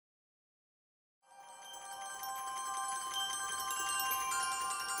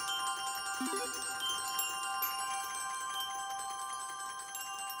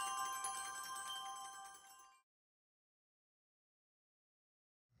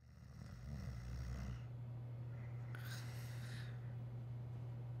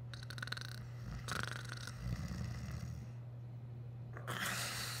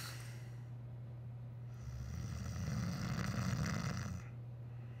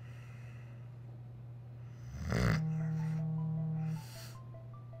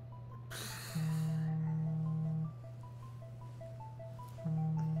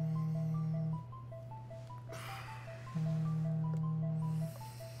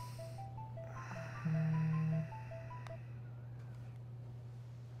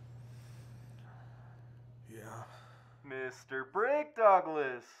Mr. Brick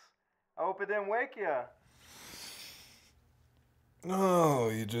Douglas. I hope it didn't wake ya. Oh,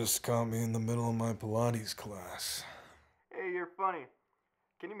 you just caught me in the middle of my Pilates class. Hey, you're funny.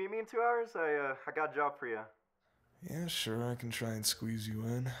 Can you meet me in 2 hours? I got a job for you. Yeah, sure, I can try and squeeze you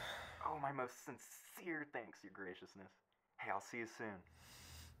in. Oh, my most sincere thanks, your graciousness. Hey, I'll see you soon.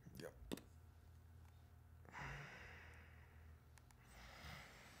 Yep.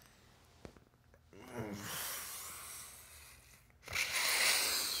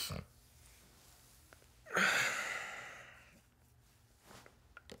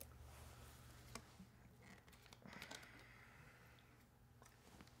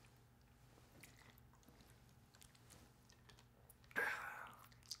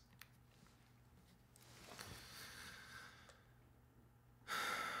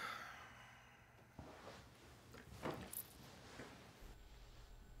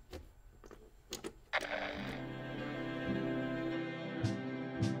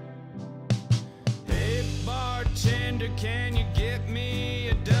 Can you get me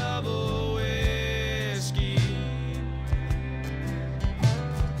a double whiskey?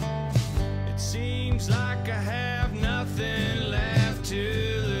 It seems like I have nothing left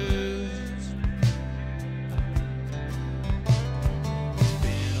to lose. It's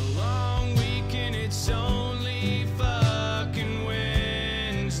been a long week and it's only fucking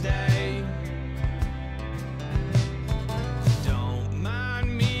Wednesday. Don't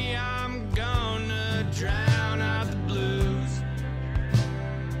mind me, I'm gonna drown out the blues.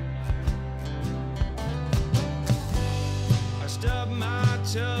 I stubbed my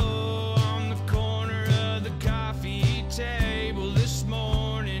toe on the corner of the coffee table this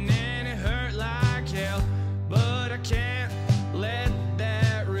morning and it hurt like hell, but I can't let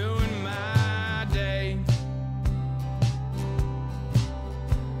that ruin my day.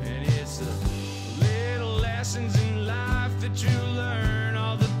 And it's the little lessons in life that you learn,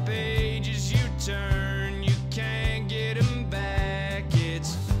 all the pages you turn, you can't get them back.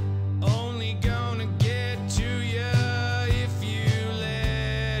 It's only gonna get to you if you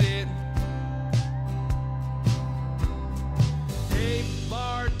let it. Hey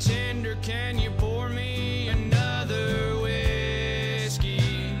bartender, can you pour me another whiskey?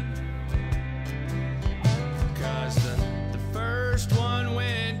 'Cause the first one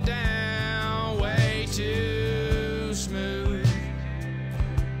went down way too smooth.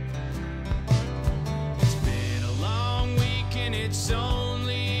 It's been a long week and it's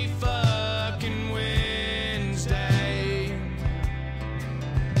only fucking Wednesday.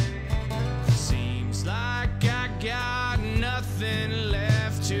 Seems like I got nothing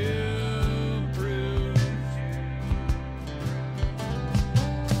left to prove.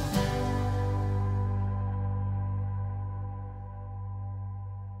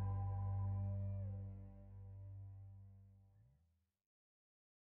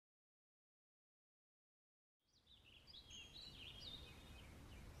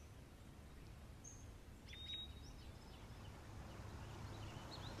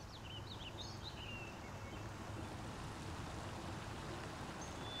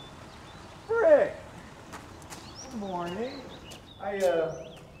 Brick! Good morning.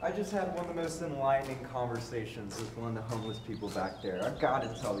 I just had one of the most enlightening conversations with one of the homeless people back there. I've got to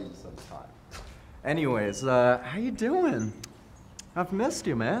tell you sometime. Anyways, how you doing? I've missed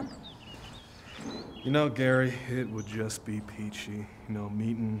you, man. You know, Gary, it would just be peachy. You know,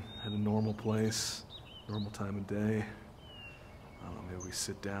 meeting at a normal place, normal time of day. I don't know, maybe we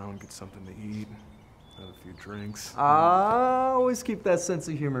sit down, get something to eat, have a few drinks. Always keep that sense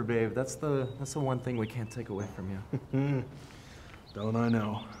of humor, babe. That's the one thing we can't take away from you. Don't I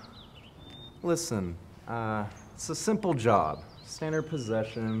know? Listen, it's a simple job. Standard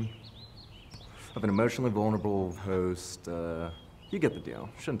possession of an emotionally vulnerable host. You get the deal.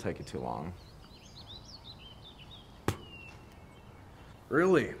 Shouldn't take you too long.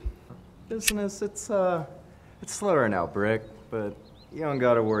 Really? Business, it's slower now, Brick, but You don't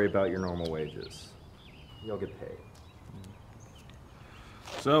gotta worry about your normal wages. You'll get paid.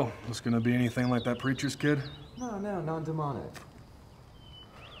 So, this gonna be anything like that preacher's kid? No, non-demonic.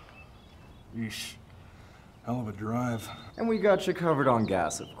 Yeesh. Hell of a drive. And we got you covered on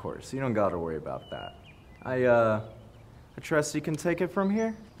gas, of course. You don't gotta worry about that. I trust you can take it from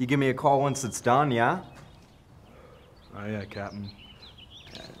here? You give me a call once it's done, yeah? Oh yeah, Captain.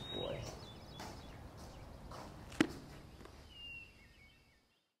 Oh, boy.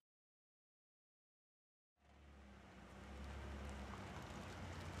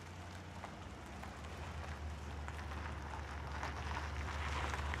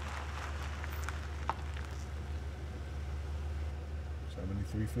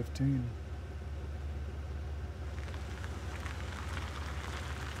 $73.15.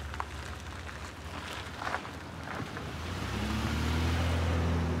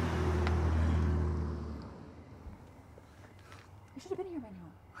 You should have been here by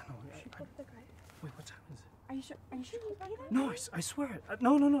now. I know. Wait, what time is it? Are you sure? Are you sure you'll be there? No, I swear.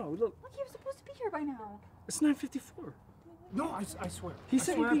 No. Look, Look, you're supposed to be here by now. it's 9:54. No, I swear. He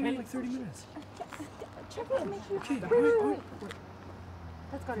said swear, he'd be here babe. in like 30 minutes. Check it and make sure. Okay, Wait.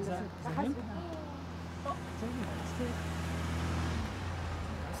 That's gotta be him. That has to be him.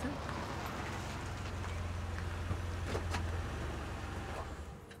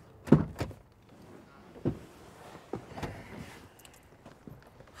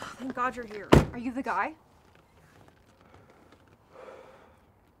 Thank God you're here. Are you the guy?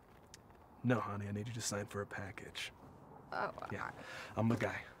 No, honey, I need you to sign for a package. Oh, Yeah, I'm the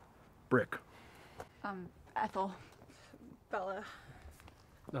guy. Brick. Ethel. Bella.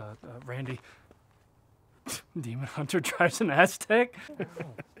 Randy. Demon Hunter drives an Aztec.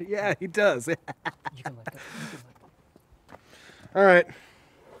 Yeah, he does. You can let go. All right.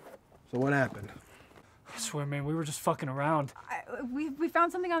 So what happened? I swear, man, we were just fucking around. We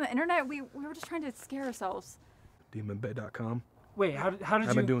found something on the internet. We were just trying to scare ourselves. DemonBay.com. Wait, how did I've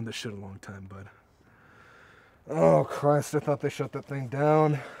you? been doing this shit a long time, bud. Oh, Christ, I thought they shut that thing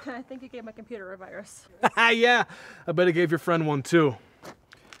down. I think you gave my computer a virus. Yeah, I bet it gave your friend one too.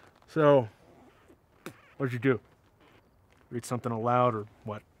 So, what'd you do? Read something aloud or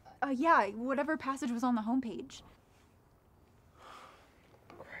what? Yeah, whatever passage was on the homepage.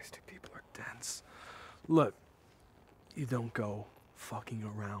 Christ, you people are dense. Look, you don't go fucking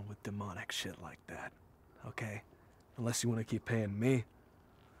around with demonic shit like that, okay? Unless you want to keep paying me.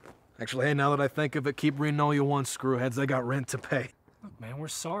 Actually, hey, now that I think of it, keep reading all you want, screwheads. I got rent to pay. Look, man, we're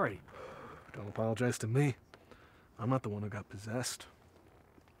sorry. Don't apologize to me. I'm not the one who got possessed.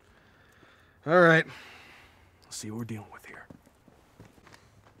 All right. Let's see what we're dealing with here.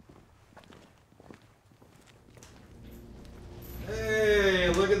 Hey,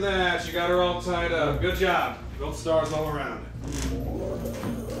 look at that. She got her all tied up. Good job. Gold stars all around it.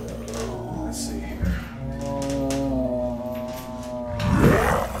 Let's see here.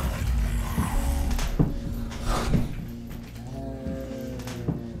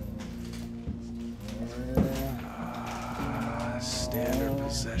 Standard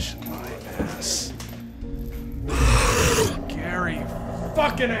possession, my ass. Gary,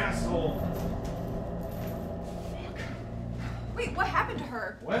 fucking asshole! Wait, what happened to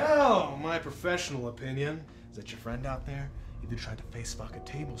her? Well, my professional opinion is that your friend out there either tried to face fuck a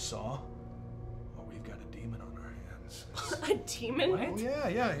table saw, or we've got a demon on our hands. A demon? Oh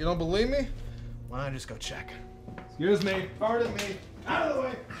yeah, you don't believe me? Why don't I just go check? Excuse me, pardon me. Out of the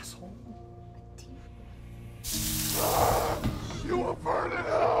way! Asshole. You will burn in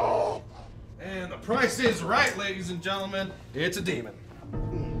hell! And the price is right, ladies and gentlemen. It's a demon.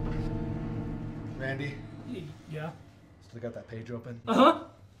 Randy, Yeah. still got that page open? Uh-huh.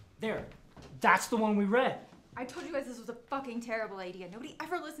 There. That's the one we read. I told you guys this was a fucking terrible idea. Nobody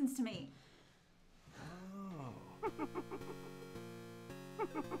ever listens to me. Oh. I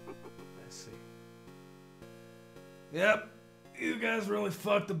see. Yep. You guys really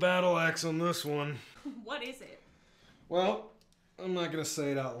fucked the battle axe on this one. What is it? Well, I'm not gonna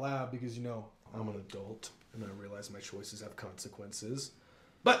say it out loud because, you know, I'm an adult and I realize my choices have consequences.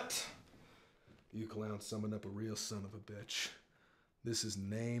 But you clowns summoned up a real son of a bitch. This is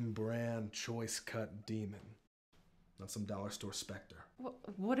name brand choice cut demon, not some dollar store specter.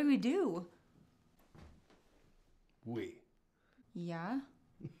 What do we do? We. Yeah?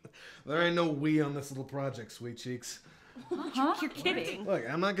 There ain't no we on this little project, sweet cheeks. Huh? You're kidding. Look,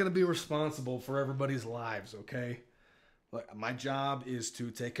 I'm not gonna be responsible for everybody's lives, okay? Look, my job is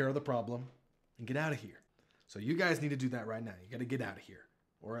to take care of the problem and get out of here. So you guys need to do that right now. You gotta get out of here.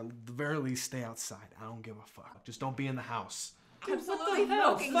 Or at the very least, stay outside. I don't give a fuck. Just don't be in the house. Absolutely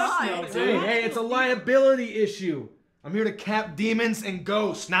hell? fucking Fuck not. no, dude. Hey, it's a liability issue. I'm here to cap demons and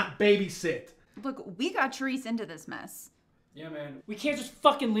ghosts, not babysit. Look, we got Therese into this mess. Yeah, man. We can't just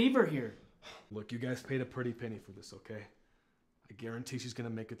fucking leave her here. Look, you guys paid a pretty penny for this, okay? I guarantee she's gonna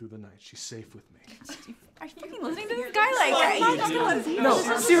make it through the night. She's safe with me. Are you fucking listening to this guy like that?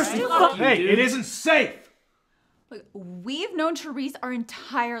 No, seriously, fuck you, Hey, dude. it isn't safe! Look, we've known Therese our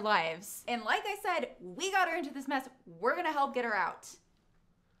entire lives. And like I said, we got her into this mess. We're gonna help get her out.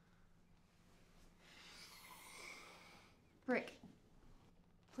 Rick,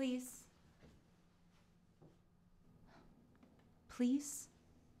 please. Please?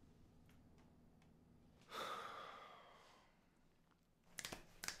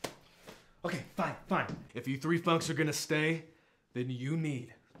 Okay, fine. If you three funks are gonna stay, then you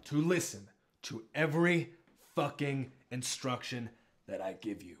need to listen to every fucking instruction that I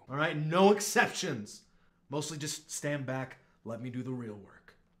give you. All right? No exceptions. Mostly just stand back, let me do the real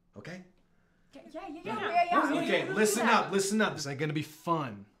work. Okay? Yeah. Okay, listen up. This ain't gonna be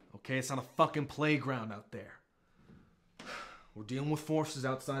fun. Okay? It's not a fucking playground out there. We're dealing with forces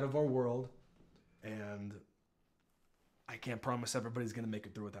outside of our world, and I can't promise everybody's gonna make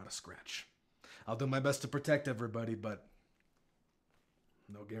it through without a scratch. I'll do my best to protect everybody, but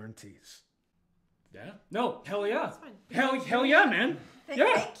no guarantees. Yeah? No, hell yeah. Hell yeah, man.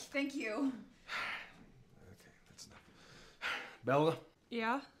 Yeah. Thank you. Okay, that's enough. Bella,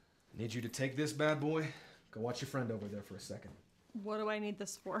 Yeah? need you to take this bad boy. Go watch your friend over there for a second. What do I need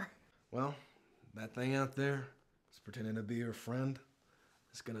this for? Well, that thing out there is pretending to be your friend.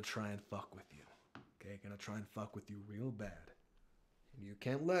 It's gonna try and fuck with you. Okay? Gonna try and fuck with you real bad. And you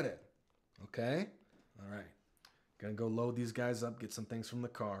can't let it. Okay? Alright. Gonna go load these guys up, get some things from the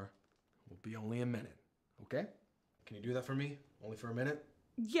car. Will be only a minute. Okay? Can you do that for me? Only for a minute?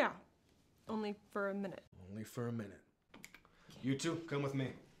 Yeah. Only for a minute. Only for a minute. You two, come with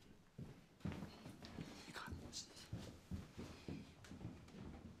me.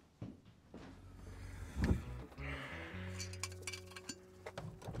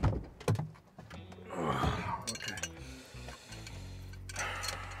 Okay.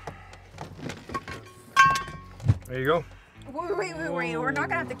 There you go. Wait. We're not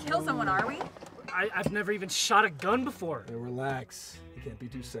gonna have to kill someone, are we? I've never even shot a gun before. Hey, relax. You can't be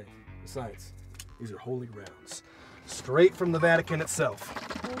too safe. Besides, these are holy rounds. Straight from the Vatican itself.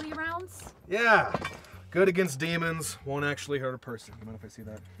 Holy rounds? Yeah. Good against demons, won't actually hurt a person. You mind if I see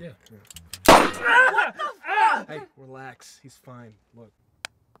that? Yeah. What the fuck? Hey, relax. He's fine. Look.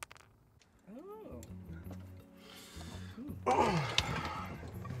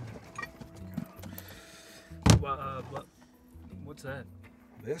 What's that?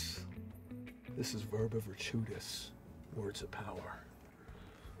 This is verba virtutis, words of power.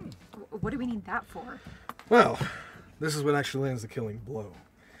 What do we need that for? Well, this is what actually lands the killing blow.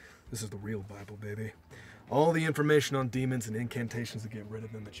 This is the real Bible, baby. All the information on demons and incantations to get rid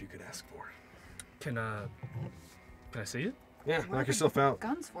of them that you could ask for. Can I see it? Yeah, knock yourself out.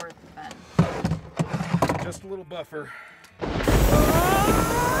 Guns for it then. Just a little buffer.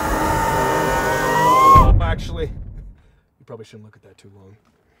 Actually, you probably shouldn't look at that too long.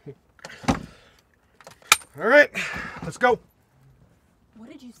 All right, let's go. What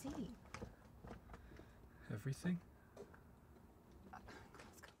did you see? Everything?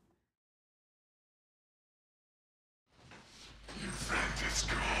 Your friend is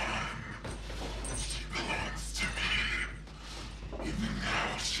gone. She belongs to me. Even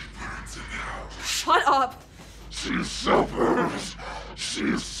now she burns it out. Shut up! She suffers.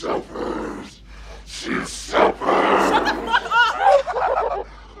 She suffers. She suffers. Shut the fuck up!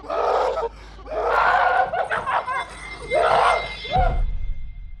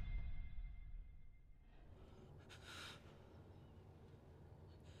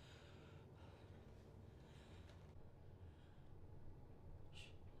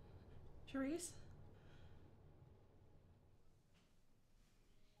 Therese?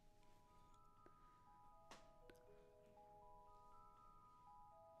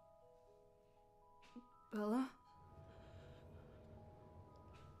 Bella?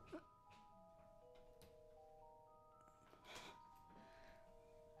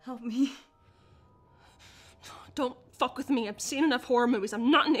 Help me. Don't fuck with me. I've seen enough horror movies.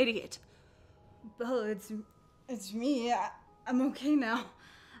 I'm not an idiot. Bella, it's me. I'm okay now.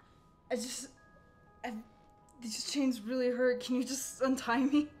 These chains really hurt. Can you just untie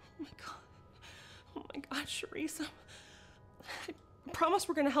me? Oh my god, Therese. I promise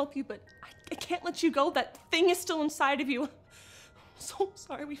we're gonna help you, but I can't let you go. That thing is still inside of you. I'm so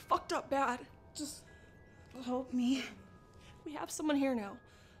sorry. We fucked up bad. Just help me. We have someone here now.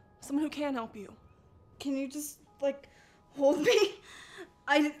 Someone who can help you. Can you just, hold me?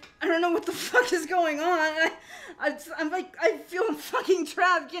 I don't know what the fuck is going on. I'm like, I feel fucking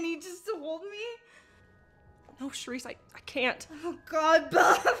trapped. Can you just hold me? No, Charisse, I can't. Oh God,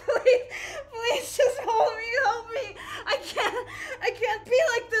 Bella, please just hold me, help me. I can't be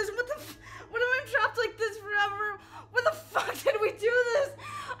like this. What am I trapped like this forever? What the fuck did we do this?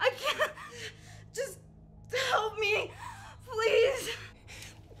 I can't. Just help me, please.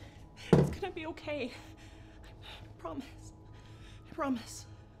 It's gonna be okay. I promise. I promise.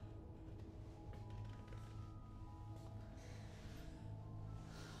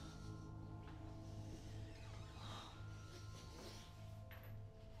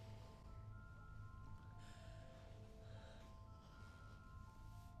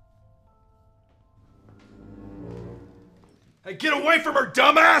 Hey, get away from her,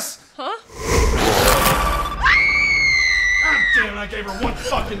 dumbass! Huh? God damn it, I gave her one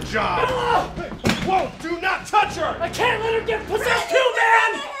fucking job! Whoa, do not touch her! I can't let her get possessed too,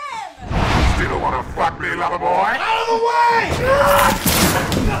 man! Still wanna fuck me, lover boy? Out of the way!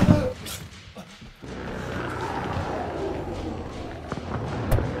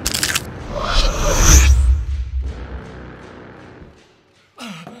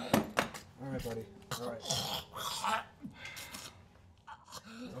 All right, buddy. All right.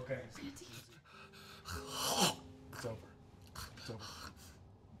 Okay. It's over. It's over.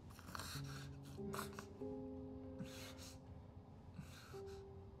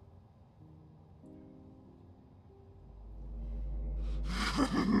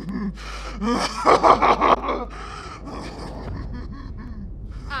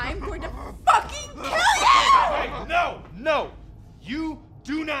 I'm going to fucking kill you! Hey, no! No! You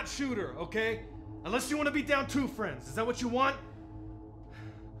do not shoot her, okay? Unless you want to be down two friends. Is that what you want?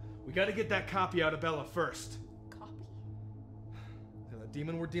 We gotta get that copy out of Bella first. Copy? The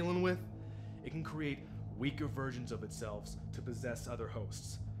demon we're dealing with, it can create weaker versions of itself to possess other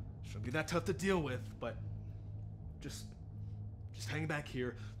hosts. Shouldn't be that tough to deal with, but just hang back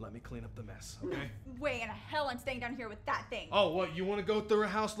here, let me clean up the mess, okay? Way in hell I'm staying down here with that thing. Oh, what, you want to go through her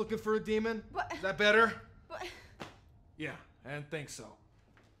house looking for a demon? What? Is that better? What? Yeah, and think so.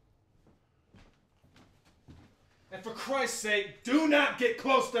 And for Christ's sake, do not get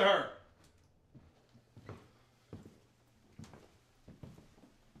close to her!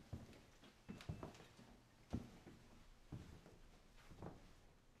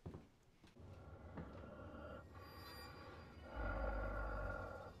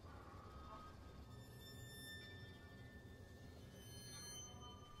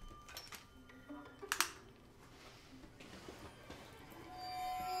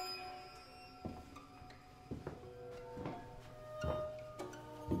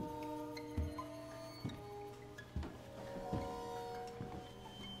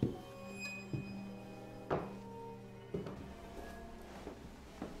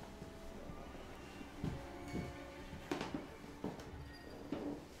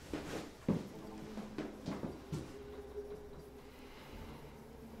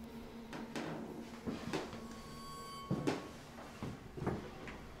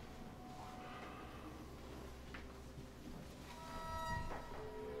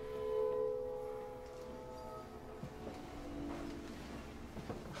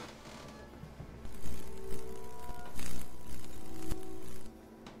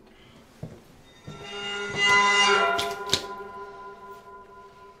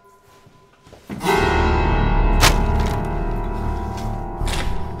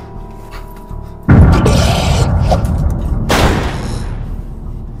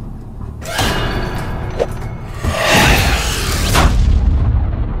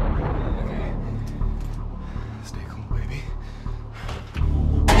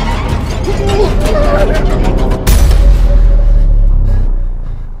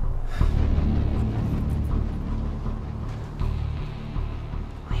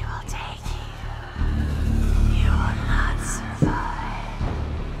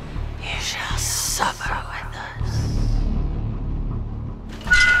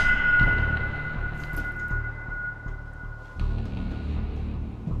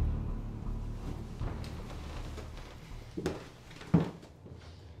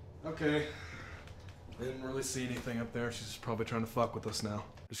 Okay. I didn't really see anything up there. She's probably trying to fuck with us now.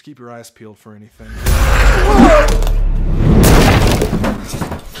 Just keep your eyes peeled for anything.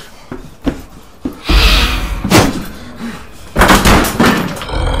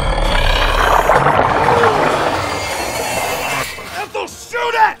 Ethel,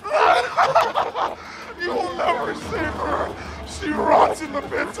 shoot it! You will never save her. She rots in the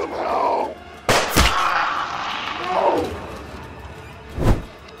pits of hell. No!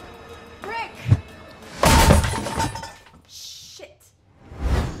 Rick! Shit.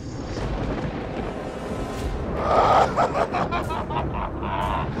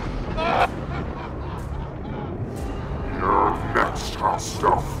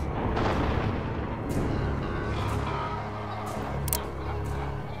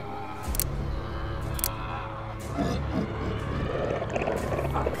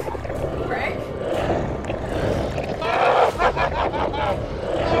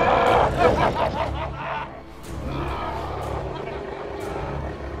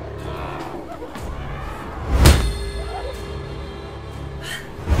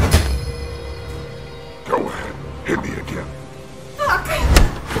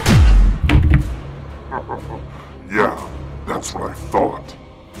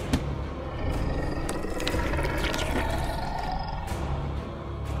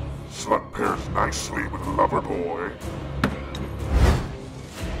 lover boy.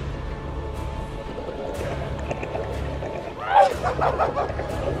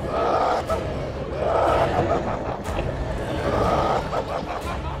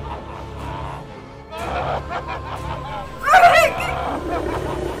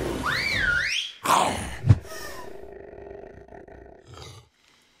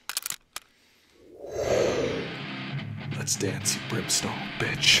 Let's dance, you brimstone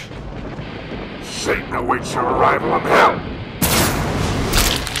bitch. Satan awaits your arrival on hell!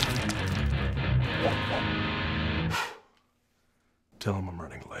 Tell him I'm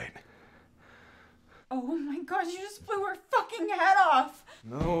running late. Oh my gosh, you just blew her fucking head off!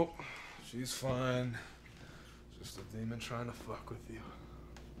 No, she's fine. Just a demon trying to fuck with you.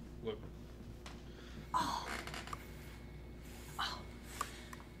 Look. Oh. Oh.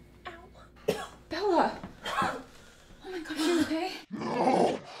 Ow. Bella! Oh my gosh, you okay?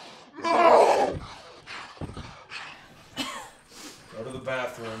 No! No! Go to the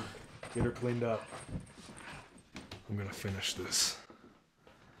bathroom. Get her cleaned up. I'm gonna finish this.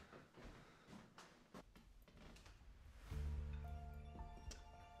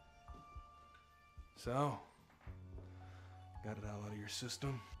 So, got it all out of your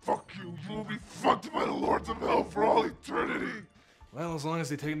system? Fuck you, you will be fucked by the lords of hell for all eternity! Well, as long as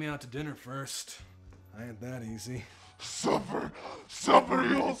they take me out to dinner first. I ain't that easy. Suffer! Suffer,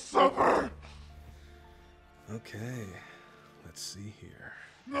 you'll suffer! Okay, let's see here.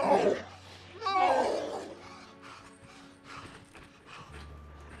 No! No!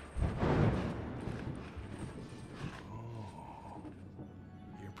 Oh,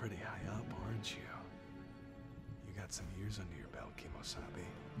 you're pretty high up, aren't you? You got some years under your belt, Kimosabi.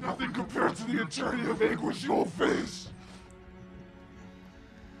 Nothing compared to the eternity of anguish you'll face!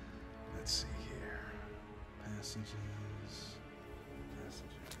 Let's see here. Passages.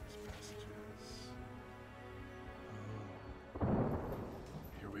 Oh.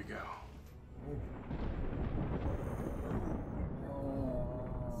 Here we go.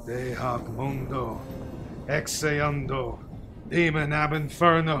 De hoc mundo, exeando, demon ab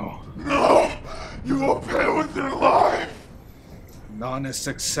inferno. No! You will pay with your life! Nonis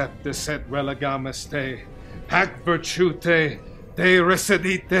acceptis et relegamus te, hac virtute de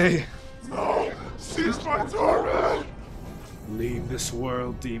residite. No! Cease my torment! Leave this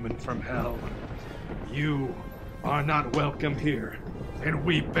world, demon from hell. You are not welcome here, and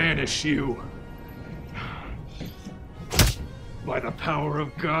we banish you. By the power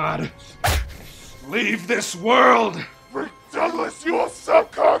of God, leave this world! Rick Douglas, you will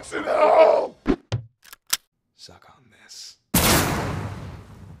suck cocks in hell! Suck on this.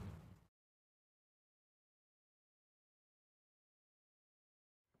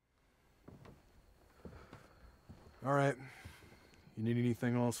 All right. You need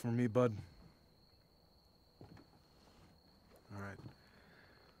anything else from me, bud? All right.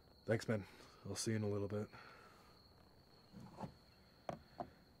 Thanks, man. I'll see you in a little bit.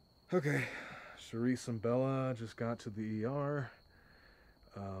 Okay. Charisse and Bella just got to the ER.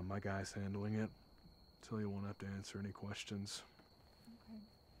 My guy's handling it. So you won't have to answer any questions. Okay.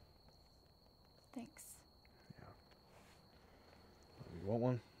 Thanks. Yeah. You want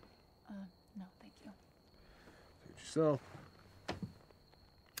one? No, thank you. Suit yourself.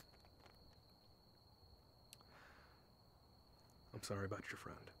 I'm sorry about your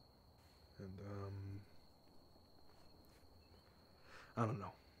friend. And, I don't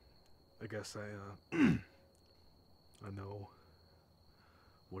know. I guess I know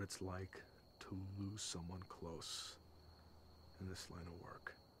what it's like to lose someone close in this line of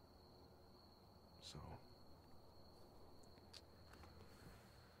work. So,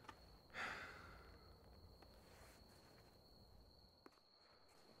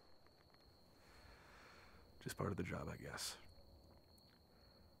 just part of the job, I guess.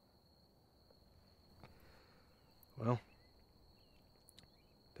 Well,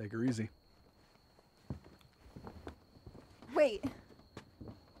 take her easy. Wait.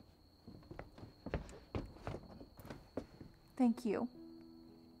 Thank you.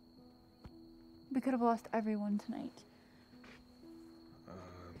 We could have lost everyone tonight.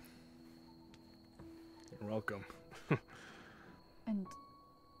 You're welcome. And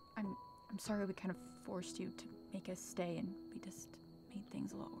I'm sorry we kind of forced you to make us stay, and we just made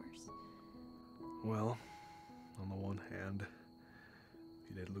things a lot worse. Well, on the one hand,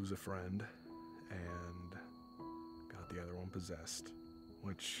 you did lose a friend, and got the other one possessed,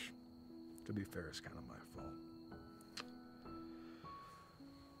 which, to be fair, is kind of my fault.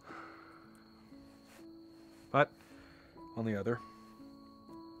 But, on the other,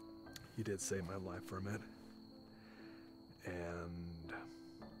 you did save my life for a minute, and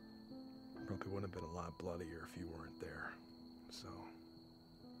probably wouldn't have been a lot bloodier if you weren't there. So,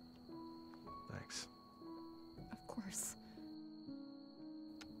 thanks. Of course.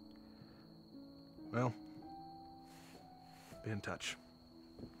 Well, be in touch.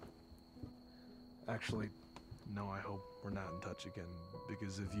 Actually, no, I hope we're not in touch again,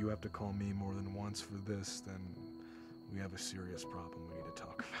 because if you have to call me more than once for this, then we have a serious problem we need to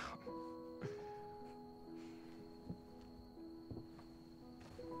talk about.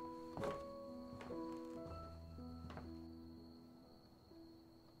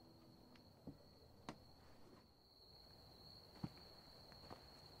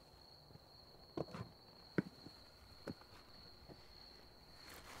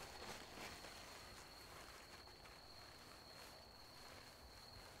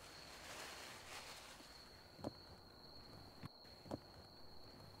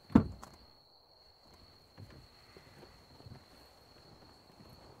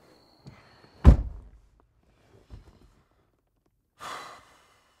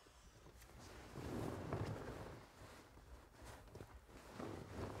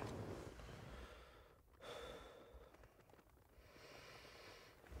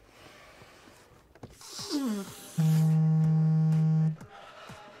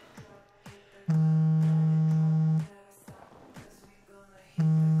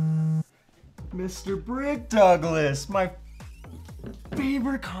 Mr. Brick Douglas, my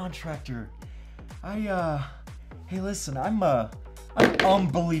favorite contractor. Hey listen, I'm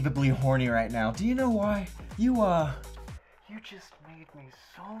unbelievably horny right now. Do you know why? You just made me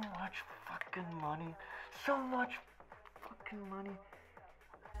so much fucking money. So much fucking money.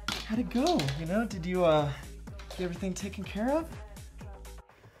 How'd it go? You know, did you, get everything taken care of?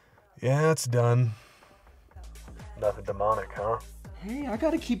 Yeah, it's done. Nothing demonic, huh? Hey, I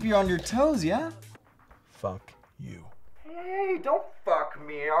gotta keep you on your toes, yeah? Fuck you. Hey, don't fuck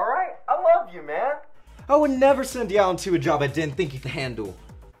me, alright? I love you, man. I would never send you out into a job I didn't think you could handle.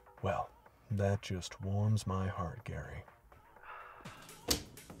 Well, that just warms my heart, Gary.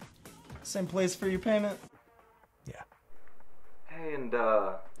 Same place for your payment? Yeah. Hey, and,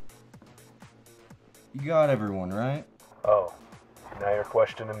 you got everyone, right? Oh, now you're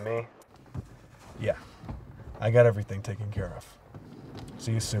questioning me? Yeah, I got everything taken care of.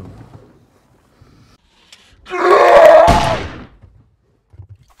 See you soon.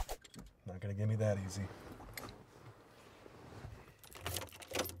 Not gonna give me that easy.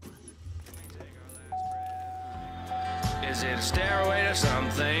 Is it a stairway to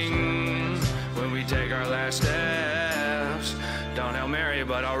something when we take our last steps? Don't Hail Mary,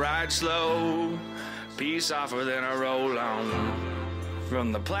 but I'll ride slow. Peace offer, then I roll on.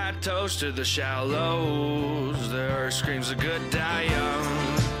 From the plateaus to the shallows, the earth screams a good die young.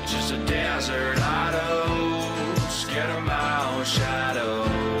 Just a desert auto, scared of my own shadow.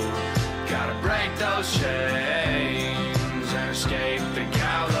 Gotta break those chains and escape the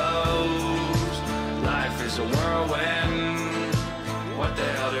gallows. Life is a whirlwind, what the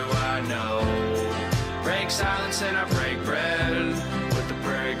hell do I know? Break silence and I break bread with the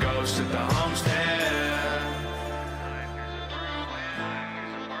prairie ghost at the homestead.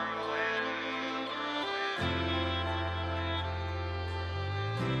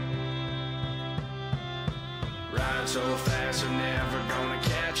 Ride so fast, I'm never gonna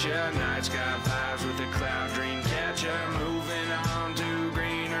catch ya. Night sky vibes with a cloud dream catcher. Moving on to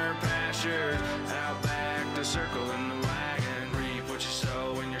greener pastures. Out back, the circle in the wagon. Reap what you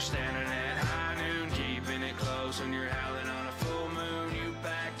sow when you're standing at high noon. Keeping it close when you're howling on a full moon. You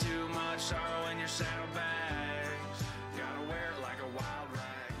pack too much sorrow in your saddle.